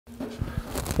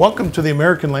Welcome to the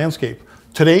American Landscape.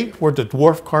 Today, we're at the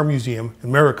Dwarf Car Museum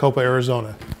in Maricopa,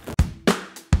 Arizona.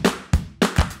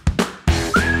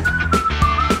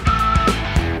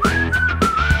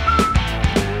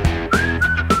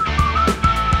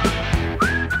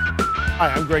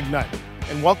 Hi, I'm Greg Nutt,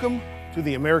 and welcome to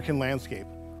the American Landscape.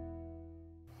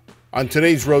 On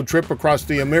today's road trip across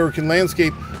the American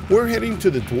landscape, we're heading to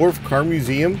the Dwarf Car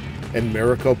Museum in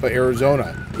Maricopa,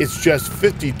 Arizona. It's just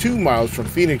 52 miles from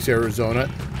Phoenix, Arizona,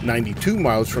 92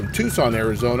 miles from Tucson,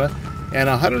 Arizona, and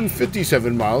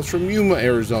 157 miles from Yuma,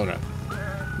 Arizona.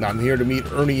 Now I'm here to meet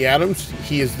Ernie Adams.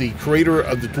 He is the creator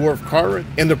of the Dwarf Car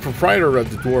and the proprietor of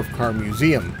the Dwarf Car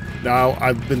Museum. Now,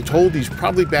 I've been told he's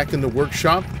probably back in the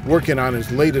workshop working on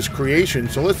his latest creation,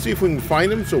 so let's see if we can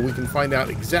find him so we can find out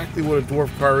exactly what a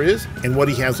dwarf car is and what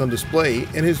he has on display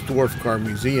in his Dwarf Car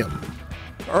Museum.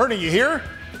 Ernie, you here?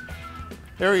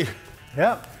 There he...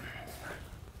 Yep.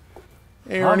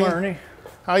 Hey, Ernie. I'm Ernie.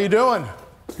 How you doing?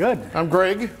 Good. I'm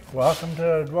Greg. Welcome to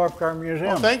the Dwarf Car Museum.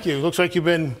 Well, thank you. Looks like you've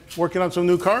been working on some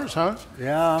new cars, huh?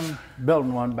 Yeah, I'm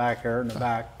building one back here in the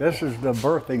back. This is the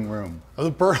birthing room. Oh,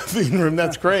 the birthing room.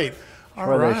 That's great. That's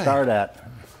where they start at.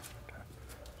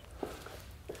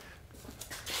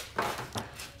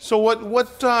 So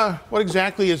what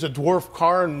exactly is a dwarf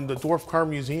car and the Dwarf Car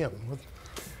Museum?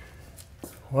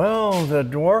 Well, the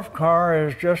dwarf car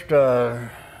is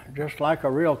just like a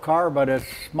real car, but it's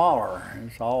smaller.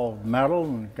 It's all metal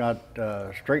and got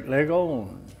street legal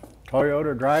and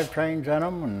Toyota drivetrains in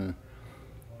them.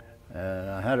 And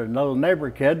I had a little neighbor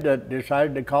kid that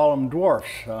decided to call them dwarfs.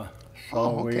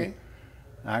 We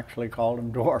actually called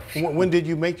them dwarfs. When did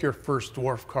you make your first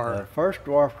dwarf car? The first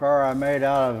dwarf car I made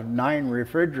out of 9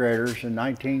 refrigerators in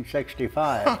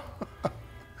 1965.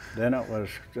 Then it was,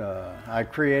 I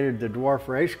created the dwarf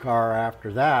race car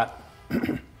after that,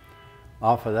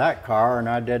 off of that car, and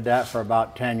I did that for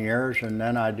about 10 years, and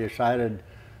then I decided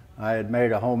I had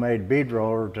made a homemade bead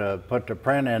roller to put the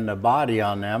print in the body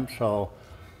on them, so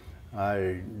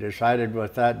I decided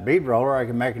with that bead roller I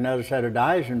could make another set of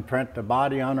dies and print the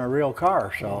body on a real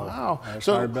car. So wow. I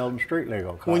started building street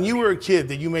legal cars. When you were a kid,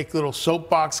 did you make little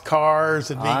soapbox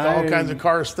cars and make all kinds of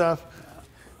car stuff?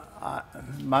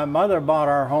 My mother bought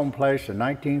our home place in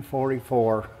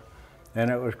 1944, and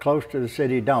it was close to the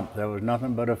city dump. There was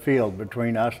nothing but a field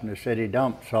between us and the city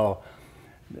dump. So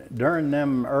during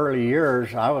them early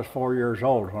years, I was 4 years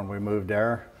old when we moved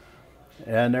there,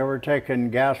 and they were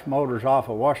taking gas motors off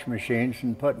of washing machines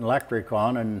and putting electric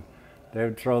on, and they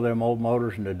would throw them old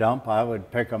motors in the dump. I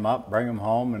would pick them up, bring them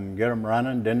home, and get them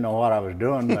running. Didn't know what I was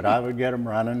doing, but I would get them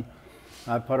running.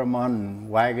 I put them on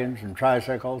wagons and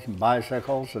tricycles and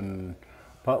bicycles, and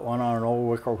put one on an old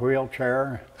wicker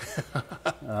wheelchair.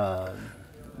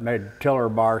 Made tiller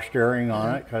bar steering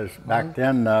on it, because back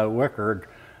then wicker,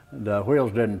 the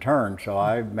wheels didn't turn, so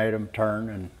I made them turn.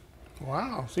 And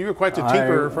wow, so you were quite the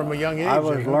tinkerer from a young age. I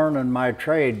was learning my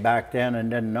trade back then and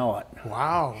didn't know it.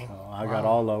 Wow. So I got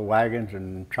all the wagons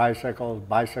and tricycles,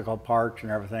 bicycle parts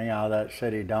and everything out of that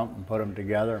city dump and put them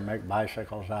together and make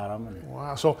bicycles out of them. And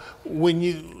wow, so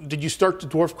did you start the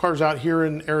dwarf cars out here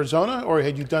in Arizona, or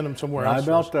had you done them somewhere else? I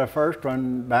built the first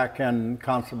one back in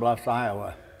Council Bluffs,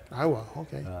 Iowa. Iowa,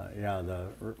 okay. Yeah, the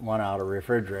one out of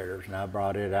refrigerators, and I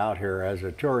brought it out here as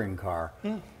a touring car.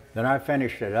 Then I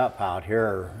finished it up out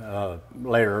here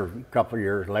later, a couple of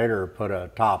years later, put a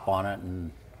top on it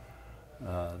and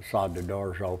sawed the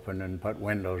doors open and put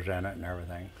windows in it and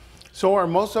everything. So are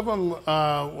most of them,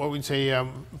 what we'd say,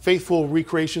 faithful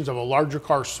recreations of a larger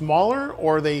car smaller,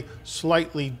 or are they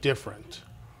slightly different?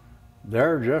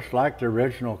 They're just like the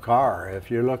original car. If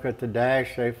you look at the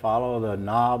dash, they follow the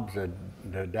knobs,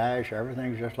 the dash,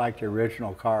 everything's just like the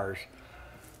original cars.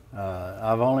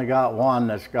 I've only got one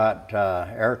that's got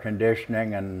air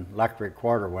conditioning and electric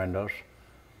quarter windows.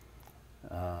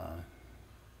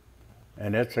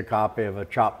 And it's a copy of a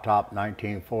chop top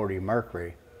 1940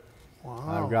 Mercury.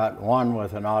 Wow. I've got one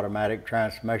with an automatic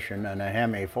transmission and a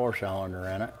Hemi 4-cylinder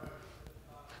in it.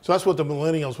 So that's what the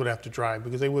millennials would have to drive,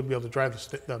 because they wouldn't be able to drive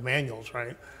the manuals,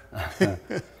 right?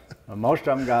 Most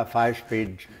of them got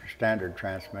 5-speed standard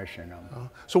transmission.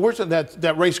 So where's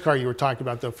that race car you were talking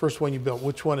about, the first one you built?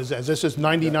 Which one is that? Is this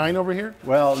 99 over here?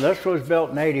 Well, this was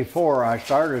built in '84. I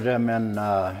started them in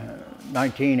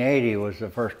 1980 was the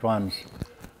first ones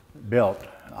built.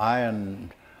 I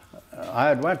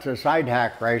had went to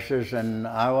sidehack races, and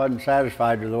I wasn't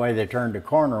satisfied with the way they turned the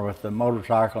corner with the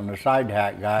motorcycle and the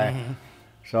sidehack guy.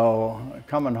 So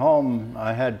coming home,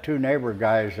 I had 2 neighbor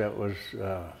guys that was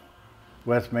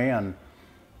with me, and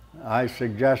I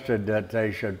suggested that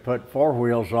they should put 4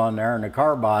 wheels on there in the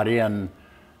car body and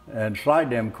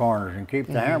slide them corners and keep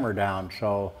the hammer down.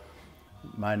 So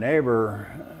my neighbor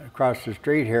across the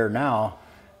street here now,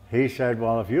 he said,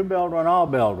 well, if you build one, I'll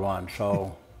build one.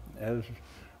 So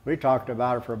we talked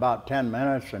about it for about 10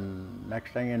 minutes, and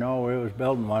next thing you know, we was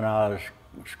building one out of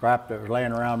scrap that was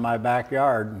laying around my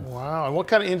backyard. Wow, and what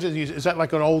kind of engine is that?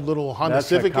 Like an old little Honda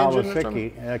Civic engine or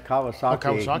something?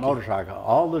 Kawasaki motorcycle.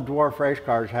 All the dwarf race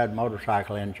cars had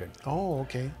motorcycle engine. Oh,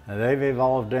 okay. And they've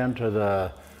evolved into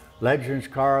the Legends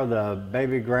car, the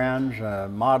Baby Grands,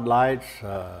 mod lights,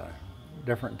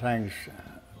 different things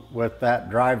with that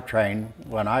drivetrain.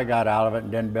 When I got out of it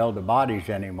and didn't build the bodies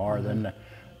anymore, then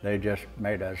they just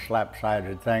made a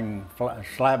slab-sided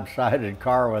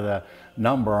car with a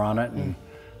number on it and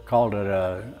called it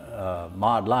a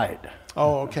mod light.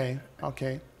 Oh, okay,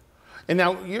 okay. And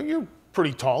now you're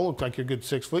pretty tall. Look like you're a good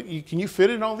 6 foot. Can you fit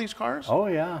in all these cars? Oh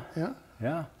yeah. Yeah.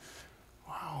 Yeah.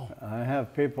 Wow. I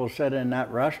have people sit in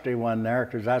that rusty one there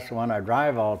because that's the one I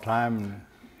drive all the time.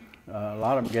 A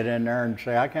lot of them get in there and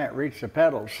say, I can't reach the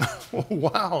pedals.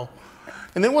 Wow.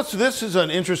 And then what's this? Is an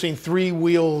interesting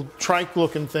 3-wheel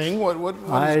trike-looking thing. What is going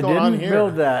on here? I didn't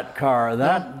build that car.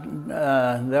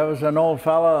 There was an old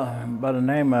fella by the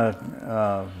name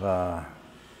of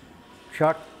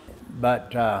Chuck,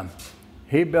 but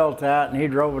he built that and he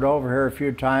drove it over here a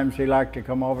few times. He liked to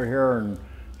come over here and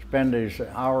spend his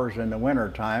hours in the winter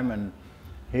time, and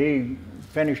he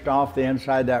finished off the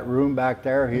inside that room back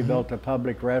there. He built the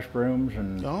public restrooms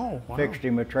and fixed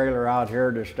him a trailer out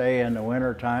here to stay in the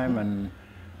winter time,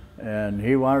 and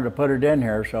he wanted to put it in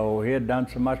here, so he had done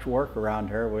so much work around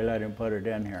here, we let him put it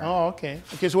in here. Oh, okay.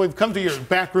 Okay, so we've come to your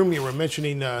back room you were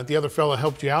mentioning the other fellow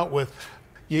helped you out with.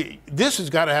 This has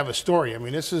got to have a story. I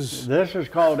mean, this is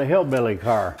called a hillbilly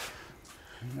car.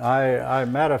 I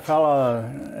met a fella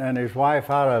and his wife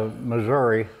out of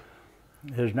Missouri.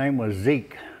 His name was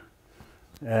Zeke.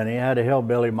 And he had a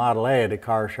hillbilly Model A at a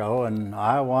car show, and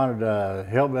I wanted a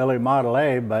hillbilly Model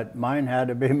A, but mine had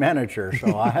to be miniature,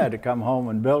 so I had to come home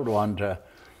and build one to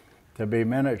be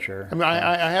miniature. I mean,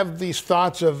 I have these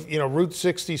thoughts of, Route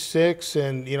 66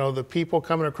 and, the people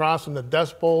coming across in the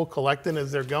Dust Bowl collecting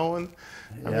as they're going.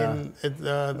 I mean,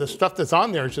 the stuff that's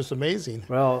on there is just amazing.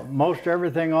 Well, most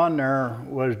everything on there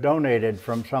was donated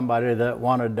from somebody that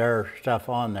wanted their stuff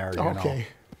on there, you know.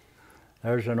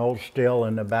 There's an old still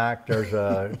in the back. There's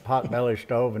a potbelly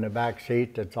stove in the back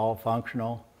seat that's all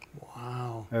functional.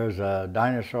 Wow. There's a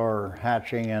dinosaur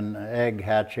hatching and egg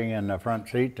hatching in the front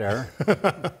seat there.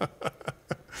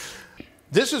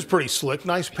 This is pretty slick.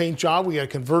 Nice paint job. We got a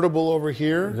convertible over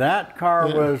here. That car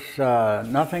was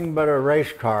nothing but a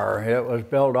race car. It was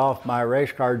built off my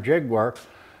race car jig work,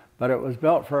 but it was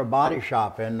built for a body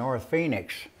shop in North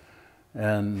Phoenix.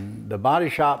 And the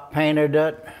body shop painted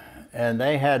it, and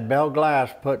they had Bell Glass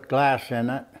put glass in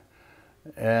it,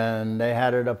 and they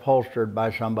had it upholstered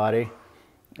by somebody,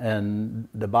 and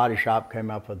the body shop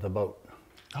came up with the boat.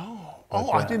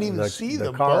 I didn't even see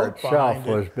the car boat itself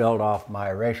was built off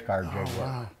my race car jig work.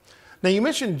 Wow. Now you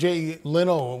mentioned Jay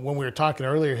Leno when we were talking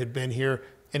earlier had been here,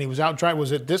 and he was out driving.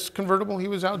 Was it this convertible he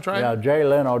was out driving? Yeah, Jay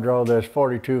Leno drove this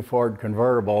 42 Ford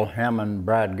convertible, him and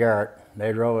Brad Garrett.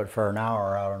 They drove it for an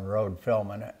hour out on the road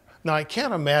filming it. Now I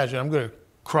can't imagine, I'm going to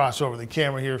cross over the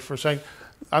camera here for a second.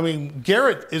 I mean,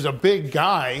 Garrett is a big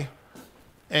guy,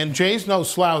 and Jay's no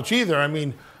slouch either. I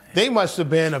mean, they must have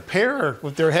been a pair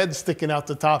with their heads sticking out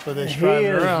the top of this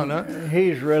driving around, huh?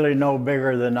 He's really no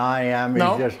bigger than I am. He's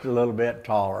just a little bit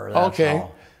taller, that's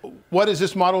all. What is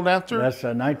this modeled after? That's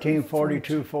a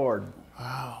 1942 Ford.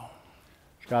 Wow.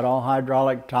 It's got all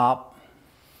hydraulic top.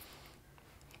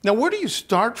 Now, where do you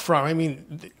start from? I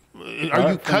mean,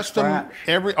 are you custom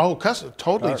custom,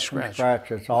 totally scratch.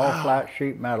 It's all flat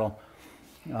sheet metal.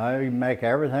 I make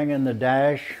everything in the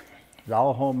dash. It's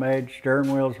all homemade.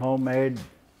 Steering wheel's homemade.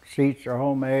 Seats are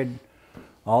homemade.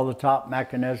 All the top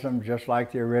mechanisms, just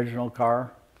like the original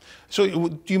car. So,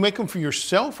 do you make them for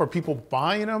yourself, or people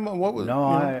buying them? No,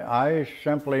 I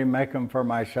simply make them for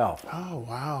myself. Oh,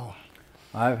 wow.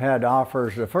 I've had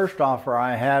offers. The first offer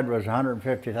I had was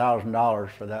 $150,000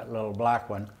 for that little black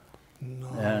one. No,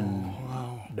 and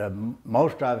the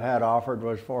most I've had offered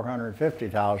was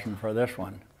 $450,000 for this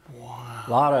one. Wow.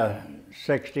 A lot of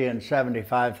 $60,000 and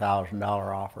 $75,000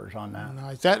 offers on that.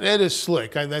 Nice. That is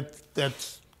slick.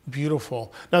 That's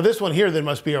beautiful. Now this one here then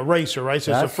must be a racer, right?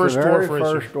 So That's it's the first very dwarf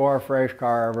racer. first dwarf race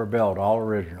car ever built, all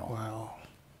original. Wow.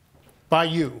 By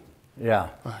you? Yeah.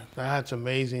 That's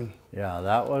amazing. Yeah,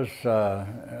 that was,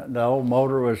 the old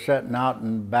motor was sitting out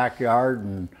in the backyard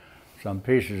and some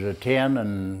pieces of tin,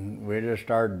 and we just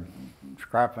started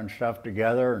scrapping stuff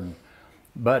together.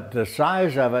 But the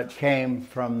size of it came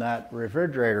from that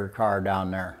refrigerator car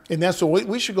down there. And that's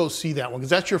we should go see that one, because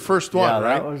that's your first one,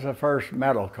 right? Yeah, that was the first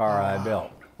metal car I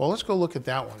built. Well, let's go look at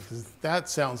that one, because that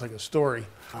sounds like a story.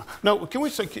 No, can we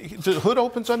say, the hood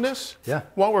opens on this? Yeah.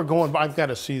 While we're going, I've got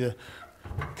to see the,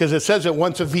 because it says it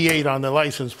wants a V8 on the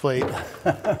license plate.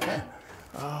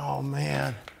 Oh,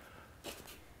 man.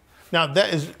 Now,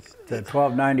 that is... The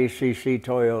 1290cc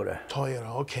Toyota.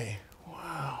 Toyota, okay.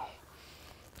 Wow.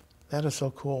 That is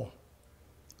so cool.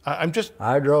 I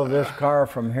drove this car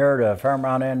from here to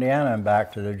Fairmount, Indiana, and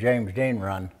back to the James Dean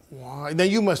run. Wow. Now,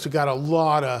 you must have got a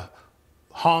lot of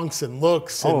honks and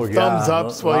looks and thumbs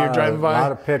ups while you're driving by. A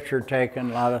lot of picture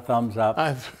taken, a lot of thumbs up.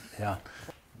 Yeah.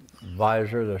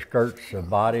 Visor, the skirts, the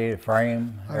body, the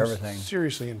frame, everything. I'm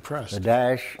seriously impressed.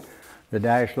 The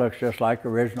dash looks just like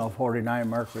original 49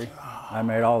 Mercury. I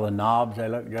made all the knobs, they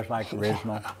look just like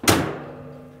original.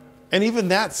 And even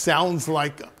that sounds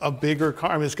like a bigger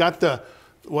car. I mean, it's got the,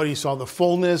 what you saw, the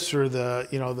fullness or the,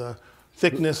 you know, the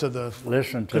thickness of the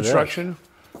construction.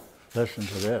 Listen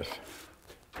to this.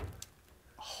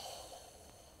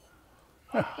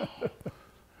 Oh,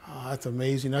 that's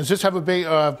amazing. Now, does this have a big,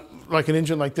 like an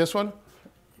engine like this one?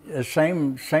 The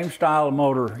same style of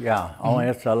motor, yeah. Only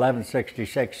it's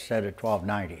 1166 instead of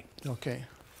 1290. Okay.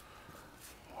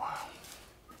 Wow.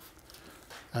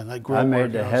 And I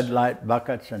made the headlight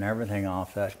buckets and everything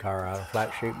off that car out of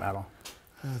flat sheet metal.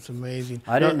 That's amazing.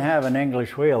 I didn't have an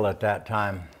English wheel at that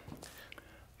time,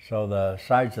 so the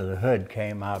sides of the hood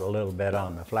came out a little bit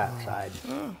on the flat side.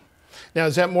 Now,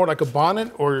 is that more like a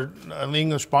bonnet or an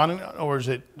English bonnet, or is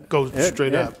it goes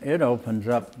straight up? It opens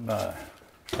up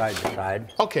side to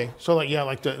side. Okay, so like, yeah,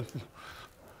 like the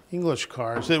English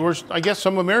cars. There were, I guess,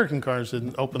 some American cars that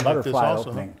open like this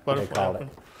also. Opening, Butterfly opening.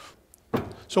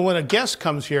 So when a guest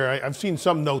comes here, I've seen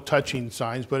some no touching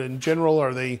signs, but in general,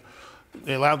 are they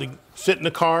allowed to sit in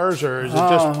the cars, or is it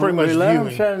just pretty much we let viewing?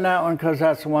 them sit in that one because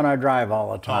that's the one I drive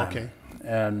all the time. Okay.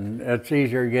 And it's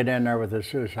easier to get in there with the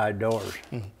suicide doors.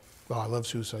 Oh, I love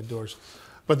suicide doors.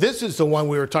 But this is the one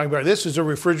we were talking about. This is a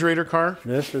refrigerator car?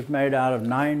 This is made out of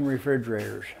 9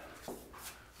 refrigerators.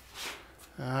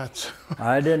 I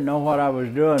didn't know what I was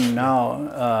doing.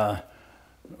 Now,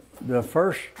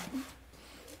 before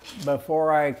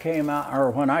I came out,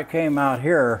 or when I came out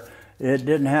here, it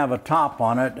didn't have a top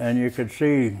on it, and you could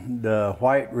see the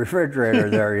white refrigerator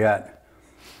there yet.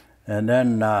 And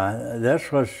then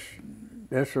this was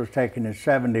taken in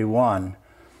 '71,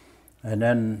 and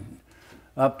then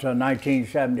up to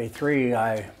 1973,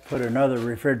 I put another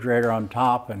refrigerator on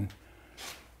top and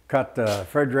cut the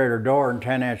refrigerator door in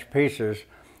 10-inch pieces.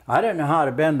 I didn't know how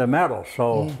to bend the metal,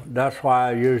 so that's why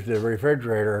I used the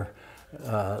refrigerator,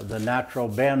 the natural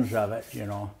bends of it, you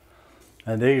know.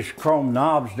 And these chrome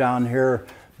knobs down here,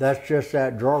 that's just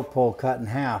that drawer pull cut in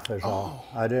half is all.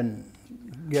 I didn't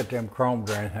get them chromed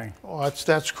or anything. Oh,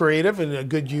 that's creative and a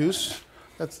good use.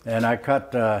 And I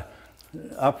cut the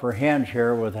upper hinge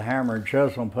here with a hammer and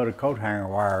chisel and put a coat hanger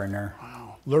wire in there.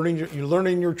 Wow. You're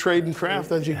learning your trade and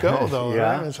craft as you go, though,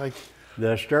 yeah. Right? It's like...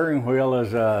 The steering wheel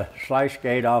is a slice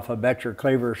gate off a Betcher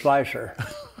Cleaver slicer.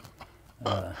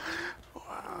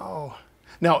 Wow.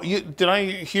 Now, did I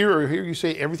hear you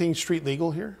say everything's street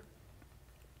legal here?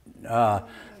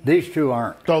 These two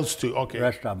aren't. Those two, okay. The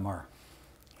rest of them are.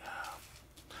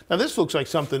 Now, this looks like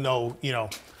something, though, you know,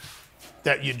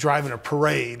 that you drive in a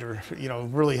parade or, you know,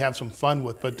 really have some fun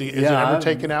with. But is it ever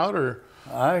taken out, or?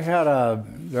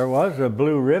 There was a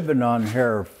blue ribbon on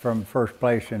here from first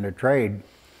place in the trade,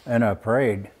 in a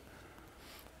parade.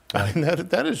 I mean,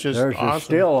 that is just There's awesome. a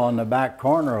still on the back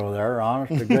corner over there,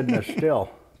 honest to goodness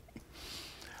still.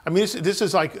 I mean, this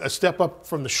is like a step up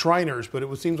from the Shriners, but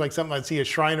it seems like something I'd see a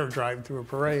Shriner drive through a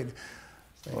parade.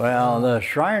 Well, the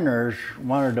Shriners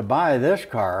wanted to buy this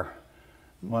car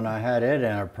when I had it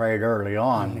in a parade early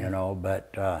on, you know,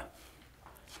 but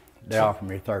they offered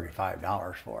me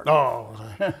 $35 for it. Oh,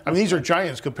 I mean, these are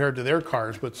giants compared to their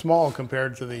cars, but small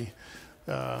compared to the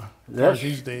cars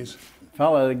these days.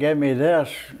 Fellow that gave me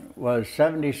this was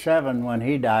 77 when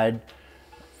he died,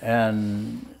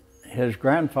 and his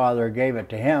grandfather gave it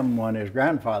to him when his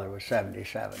grandfather was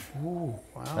 77. Ooh,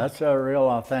 wow. That's a real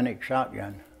authentic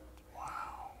shotgun.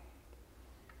 Wow.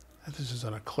 This is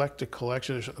an eclectic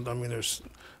collection. I mean, there's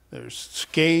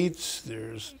skates,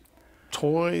 there's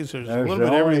toys, there's a little bit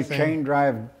of everything. There's the only chain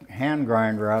drive hand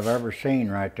grinder I've ever seen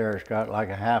right there. It's got like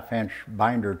a 1/2-inch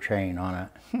binder chain on it.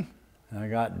 I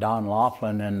got Don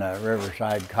Laughlin in the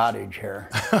Riverside Cottage here.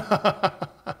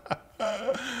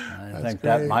 I think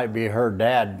that might be her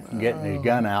dad getting his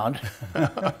gun out.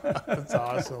 That's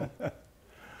awesome.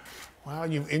 Wow,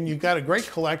 and you've got a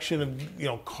great collection of, you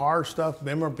know, car stuff,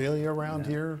 memorabilia around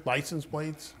here, license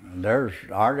plates. There's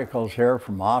articles here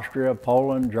from Austria,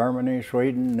 Poland, Germany,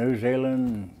 Sweden, New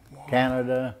Zealand,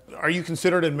 Canada. Are you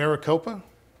considered in Maricopa?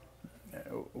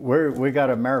 We got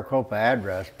a Maricopa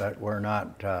address, but we're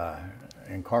not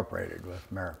incorporated with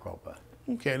Maricopa.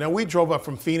 Okay, now we drove up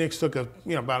from Phoenix, took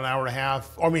about an hour and a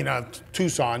half,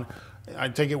 Tucson. I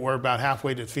take it we're about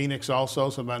halfway to Phoenix also,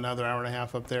 so about another hour and a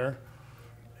half up there.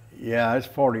 Yeah, it's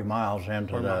 40 miles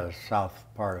into the south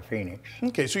part of Phoenix.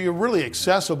 Okay, so you're really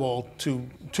accessible to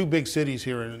two big cities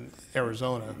here in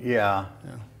Arizona. Yeah.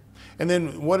 And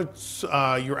then what's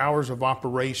your hours of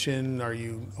operation? Are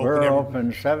you open? We're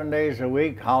open 7 days a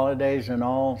week, holidays and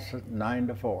all, 9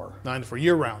 to 4. 9 to 4,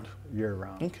 year round? Year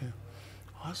round. Okay,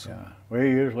 awesome. Yeah. We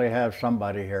usually have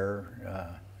somebody here.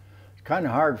 It's kind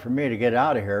of hard for me to get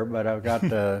out of here, but I've got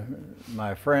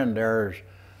my friend there.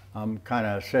 I'm kind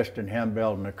of assisting him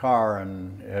building the car,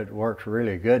 and it works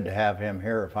really good to have him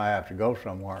here if I have to go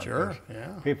somewhere. Sure, yeah.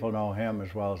 People know him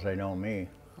as well as they know me.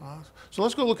 Awesome. So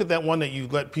let's go look at that one that you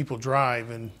let people drive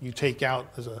and you take out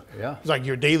as it's like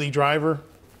your daily driver.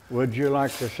 Would you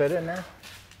like to sit in there?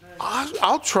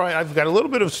 I'll try. I've got a little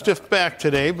bit of stiff back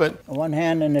today, but... One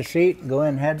hand in the seat, go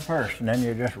in head first, and then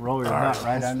you just roll your butt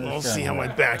right under the steering. We'll see how my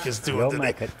back is doing You'll today.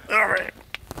 make it. All right.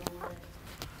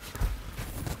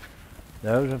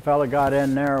 There was a fella got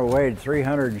in there who weighed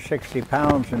 360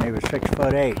 pounds, and he was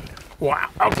 6'8". Wow.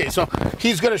 Okay, so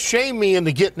he's going to shame me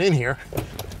into getting in here.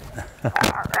 All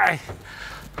right.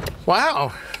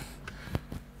 Wow.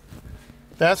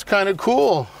 That's kind of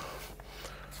cool.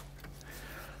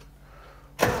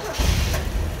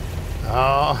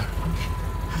 Oh.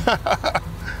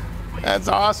 That's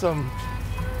awesome.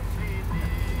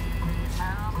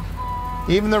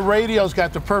 Even the radio's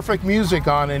got the perfect music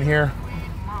on in here.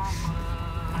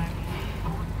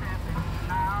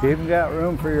 You even got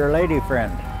room for your lady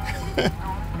friend.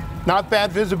 Not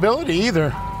bad visibility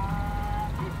either.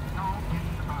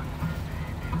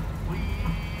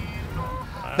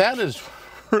 That is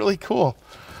really cool.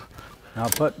 Now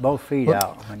put both feet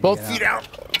out. Both feet out.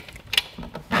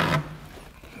 And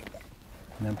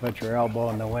then put your elbow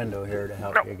in the window here to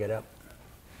help you get up.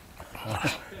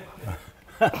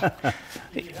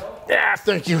 Yeah,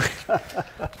 thank you.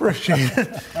 Appreciate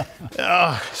it.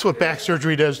 That's what back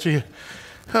surgery does to you.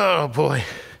 Oh boy.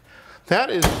 That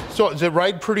is, so is it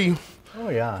ride pretty,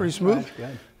 pretty smooth? That's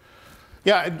good.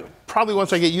 Yeah, probably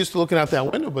once I get used to looking out that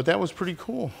window, but that was pretty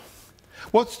cool.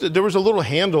 There was a little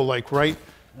handle like right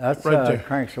there.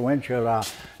 Cranks the windshield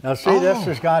out. Now see, this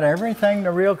has got everything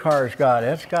the real car's got.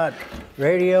 It's got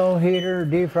radio, heater,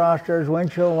 defrosters,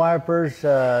 windshield wipers,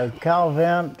 cowl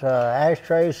vent,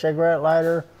 ashtray, cigarette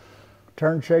lighter,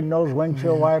 turn signals,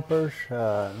 windshield wipers,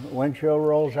 windshield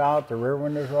rolls out, the rear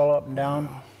windows roll up and down.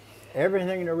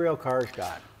 Everything the real car's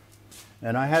got.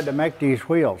 And I had to make these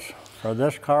wheels for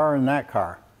this car and that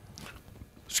car.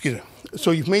 Excuse me.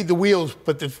 So you've made the wheels,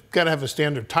 but they've got to have a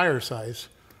standard tire size.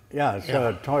 Yeah, it's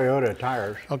Toyota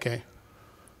tires. Okay.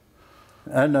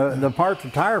 And the part the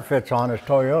tire fits on is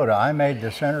Toyota. I made the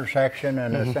center section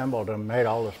and assembled them, made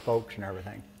all the spokes and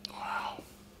everything. Wow.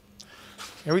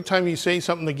 Every time you say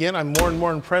something again, I'm more and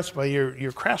more impressed by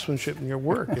your craftsmanship and your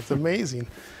work. It's amazing.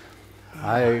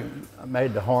 I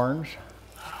made the horns.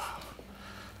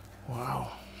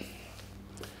 Wow.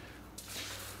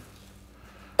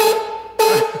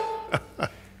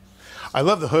 I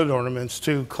love the hood ornaments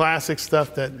too. Classic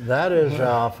stuff That is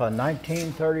off a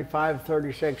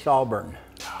 1935-36 Auburn.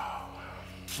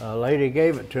 A lady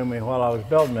gave it to me while I was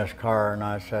building this car, and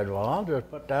I said, well, I'll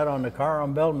just put that on the car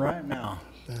I'm building right now.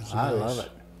 I love it.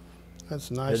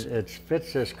 That's nice. It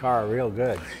fits this car real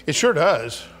good. It sure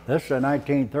does. This is a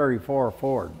 1934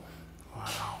 Ford.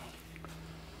 Wow.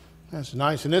 That's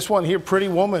nice. And this one here, Pretty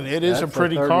Woman, it is a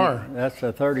pretty car. That's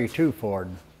a 32 Ford.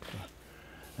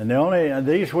 And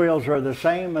these wheels are the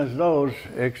same as those,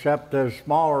 except they're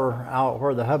smaller out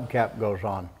where the hubcap goes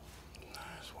on.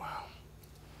 Nice, wow.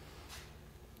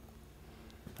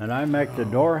 And I make the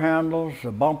door handles,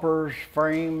 the bumpers,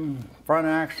 frame, front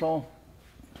axle,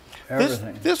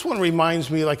 everything. This one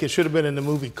reminds me like it should have been in the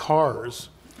movie Cars.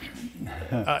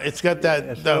 It's got that...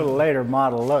 It's a little later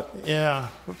model look. Yeah.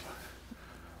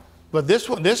 But this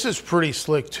is pretty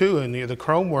slick too, and the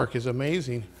chrome work is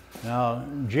amazing. Now,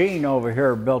 Gene over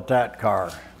here built that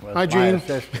car with Hi, my Gene.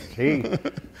 assistance.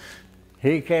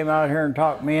 He came out here and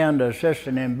talked me into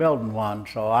assisting him building one.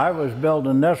 So I was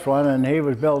building this one, and he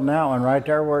was building that one right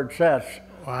there where it sits.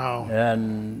 Wow.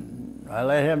 And I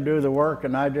let him do the work,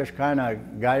 and I just kind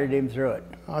of guided him through it.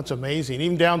 Oh, that's amazing.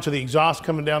 Even down to the exhaust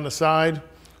coming down the side,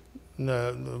 and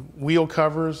the wheel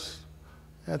covers.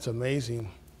 That's amazing.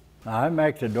 I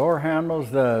make the door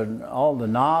handles, all the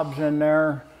knobs in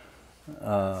there.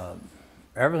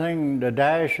 Everything, the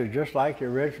dash is just like the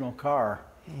original car.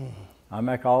 I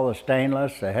make all the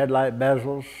stainless, the headlight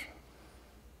bezels.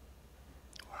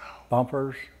 Wow.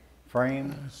 bumpers,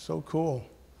 frame. That's so cool.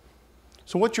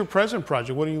 So what's your present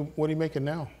project? What are you making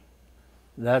now?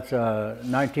 That's a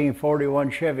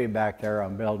 1941 Chevy back there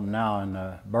I'm building now in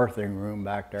the birthing room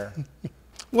back there.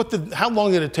 How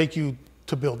long did it take you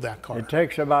to build that car? It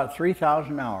takes about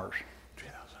 3,000 hours.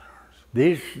 3,000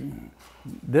 hours.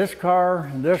 This car,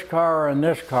 and this car, and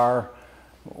this car,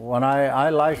 when I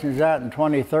licensed that in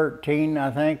 2013,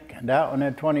 I think, that one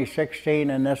in 2016,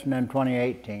 and this one in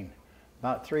 2018.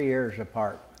 About 3 years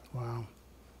apart. Wow.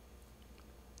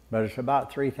 But it's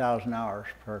about 3,000 hours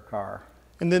per car.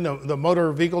 And then the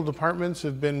motor vehicle departments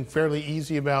have been fairly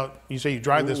easy about, you say you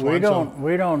drive this we one.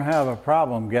 We don't have a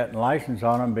problem getting license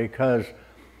on them because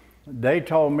they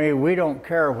told me we don't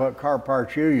care what car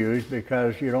parts you use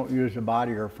because you don't use the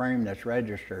body or frame that's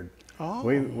registered. Oh.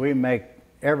 We make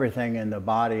everything in the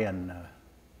body and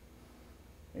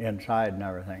inside and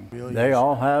everything. Really they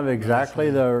all have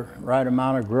exactly the right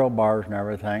amount of grill bars and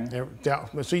everything.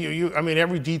 So I mean,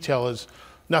 every detail is,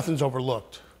 nothing's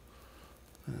overlooked.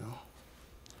 You know.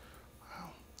 Wow.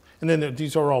 And then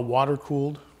these are all water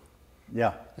cooled?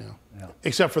 Yeah. Yeah.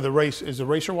 Except for the race, is the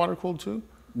racer water cooled too?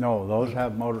 No, those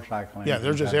have motorcycle engines. Yeah,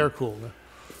 they're just air cooled.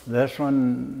 This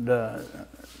one, the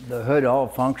hood all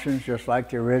functions just like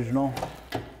the original.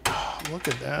 Oh, look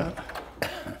at that.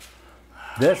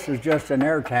 This is just an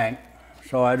air tank,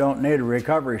 so I don't need a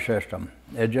recovery system.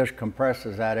 It just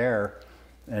compresses that air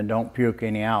and don't puke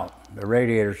any out. The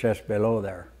radiator's just below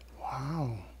there.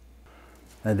 Wow.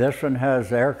 And this one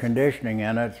has air conditioning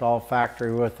in it. It's all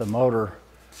factory with the motor.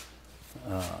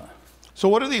 So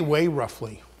what do they weigh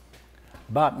roughly?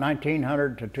 About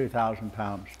 1,900 to 2,000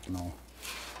 pounds. No.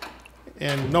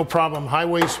 And no problem,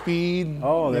 highway speed?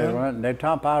 Oh, they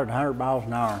top out at 100 miles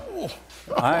an hour.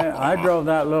 I drove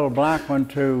that little black one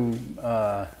to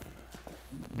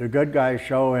the Good Guys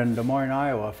show in Des Moines,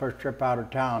 Iowa. First trip out of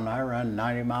town, I ran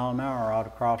 90 miles an hour out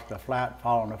across the flat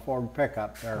following a Ford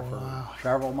pickup there for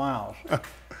several miles.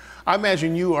 I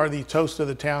imagine you are the toast of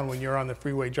the town when you're on the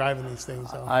freeway driving these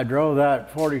things. Though. I drove that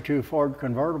 42 Ford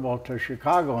convertible to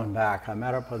Chicago and back. I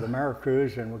met up with the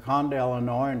Maricruz in Waconda,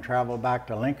 Illinois, and traveled back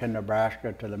to Lincoln,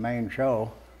 Nebraska to the main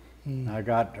show. I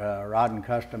got Rod and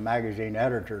Custom Magazine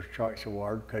Editor's Choice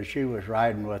Award because she was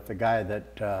riding with the guy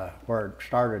that where it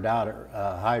started out at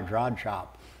Hyde's Rod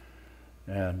Shop.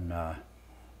 And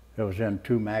it was in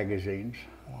 2 magazines.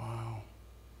 Wow.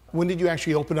 When did you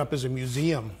actually open up as a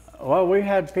museum? Well, we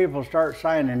had people start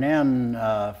signing in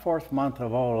 4th month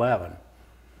of 2011.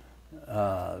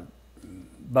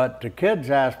 But the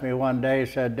kids asked me one day,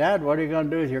 said, "Dad, what are you going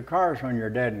to do with your cars when you're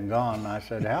dead and gone?" And I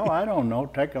said, "Hell, I don't know.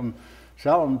 Take them,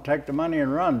 sell them, take the money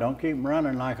and run. Don't keep them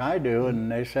running like I do."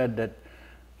 And they said that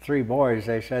 3 boys,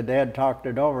 they said they had talked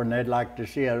it over and they'd like to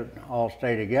see it all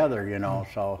stay together, you know.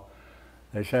 So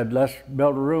they said, "Let's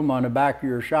build a room on the back of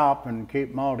your shop and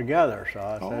keep them all together." So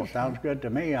I said, Okay. "Sounds good to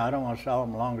me. I don't want to sell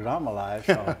them as long as I'm alive."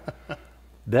 So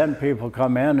then people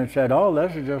come in and said, "Oh,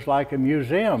 this is just like a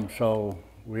museum." So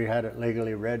we had it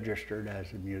legally registered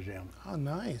as a museum. Oh,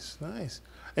 nice, nice.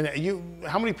 And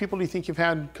how many people do you think you've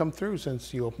had come through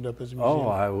since you opened up as a museum? Oh,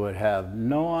 I would have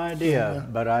no idea,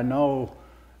 but I know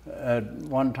at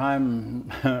one time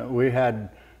we had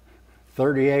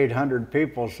 3,800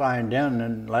 people signed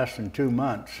in less than 2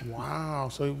 months. Wow.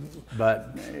 So,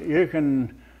 but you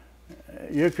can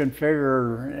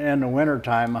figure in the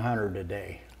wintertime 100 a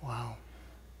day. Wow.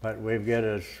 But we get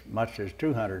as much as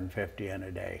 250 in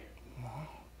a day. Wow.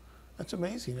 That's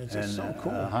amazing. It's just so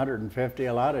cool. 150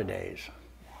 a lot of days.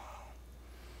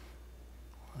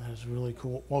 That is really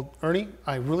cool. Well, Ernie,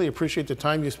 I really appreciate the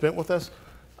time you spent with us.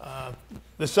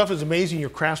 This stuff is amazing. Your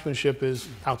craftsmanship is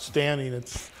outstanding.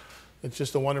 It's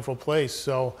just a wonderful place.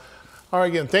 So, all right,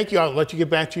 again, thank you. I'll let you get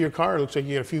back to your car. It looks like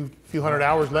you got a few hundred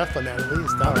hours left on that at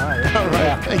least. All right. All right.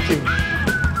 Yeah. Thank you.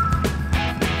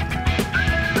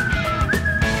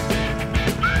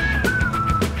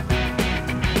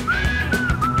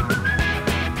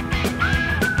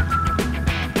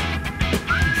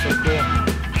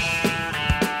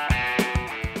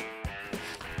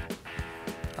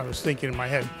 I was thinking in my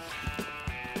head,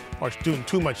 I was doing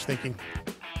too much thinking.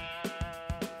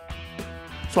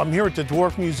 So I'm here at the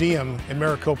Dwarf Museum in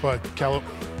Maricopa,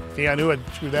 California. See, I knew I'd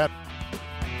screw that